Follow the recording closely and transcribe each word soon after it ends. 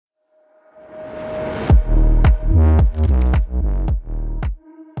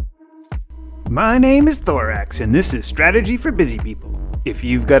My name is Thorax, and this is Strategy for Busy People. If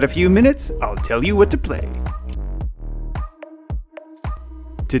you've got a few minutes, I'll tell you what to play.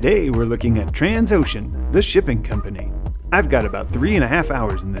 Today we're looking at TransOcean, the shipping company. I've got about 3.5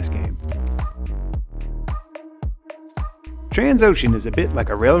 hours in this game. TransOcean is a bit like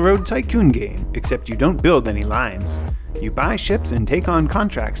a railroad tycoon game, except you don't build any lines. You buy ships and take on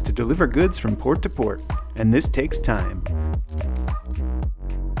contracts to deliver goods from port to port, and this takes time.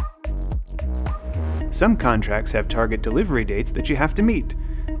 Some contracts have target delivery dates that you have to meet.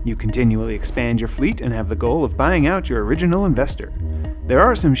 You continually expand your fleet and have the goal of buying out your original investor. There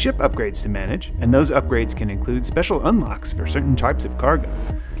are some ship upgrades to manage, and those upgrades can include special unlocks for certain types of cargo.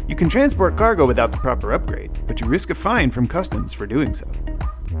 You can transport cargo without the proper upgrade, but you risk a fine from customs for doing so.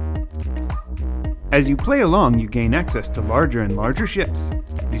 As you play along, you gain access to larger and larger ships.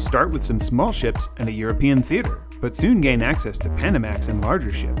 You start with some small ships and a European theater, but soon gain access to Panamax and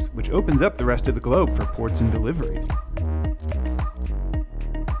larger ships, which opens up the rest of the globe for ports and deliveries.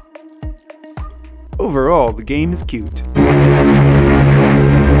 Overall, the game is cute.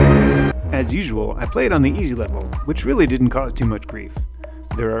 As usual, I played on the easy level, which really didn't cause too much grief.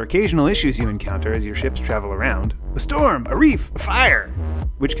 There are occasional issues you encounter as your ships travel around. A storm, a reef, a fire,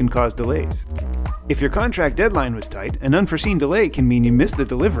 which can cause delays. If your contract deadline was tight, an unforeseen delay can mean you miss the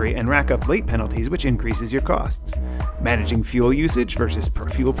delivery and rack up late penalties, which increases your costs. Managing fuel usage versus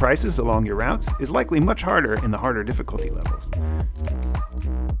fuel prices along your routes is likely much harder in the harder difficulty levels.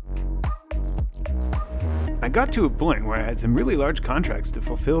 I got to a point where I had some really large contracts to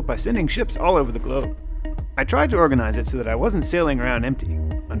fulfill by sending ships all over the globe. I tried to organize it so that I wasn't sailing around empty.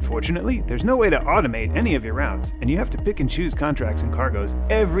 Unfortunately, there's no way to automate any of your routes, and you have to pick and choose contracts and cargoes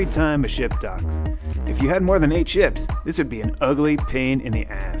every time a ship docks. If you had more than 8 ships, this would be an ugly pain in the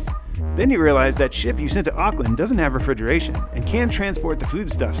ass. Then you realize that ship you sent to Auckland doesn't have refrigeration and can't transport the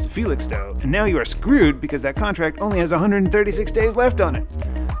foodstuffs to Felixstowe, and now you are screwed because that contract only has 136 days left on it.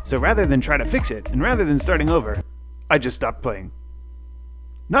 So rather than try to fix it, and rather than starting over, I just stopped playing.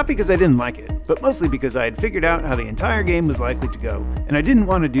 Not because I didn't like it, but mostly because I had figured out how the entire game was likely to go, and I didn't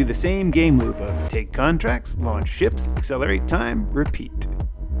want to do the same game loop of take contracts, launch ships, accelerate time, repeat.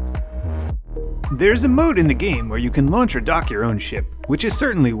 There's a mode in the game where you can launch or dock your own ship, which is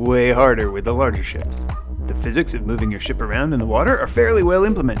certainly way harder with the larger ships. The physics of moving your ship around in the water are fairly well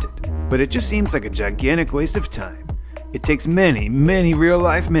implemented, but it just seems like a gigantic waste of time. It takes many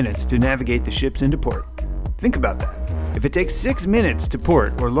real-life minutes to navigate the ships into port. Think about that. If it takes 6 minutes to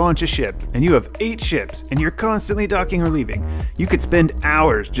port or launch a ship, and you have 8 ships, and you're constantly docking or leaving, you could spend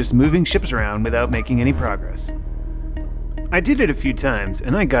hours just moving ships around without making any progress. I did it a few times,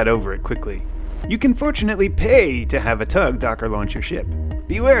 and I got over it quickly. You can fortunately pay to have a tug dock or launch your ship.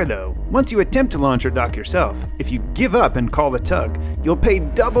 Beware though, once you attempt to launch or dock yourself, if you give up and call the tug, you'll pay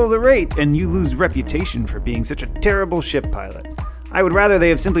double the rate and you lose reputation for being such a terrible ship pilot. I would rather they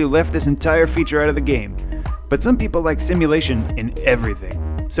have simply left this entire feature out of the game. But some people like simulation in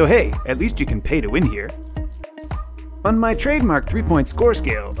everything. So hey, at least you can pay to win here. On my trademark 3-point score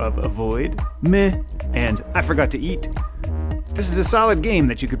scale of avoid, meh, and I forgot to eat, this is a solid game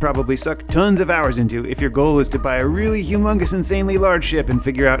that you could probably suck tons of hours into if your goal is to buy a really humongous, insanely large ship and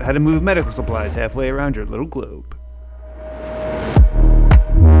figure out how to move medical supplies halfway around your little globe.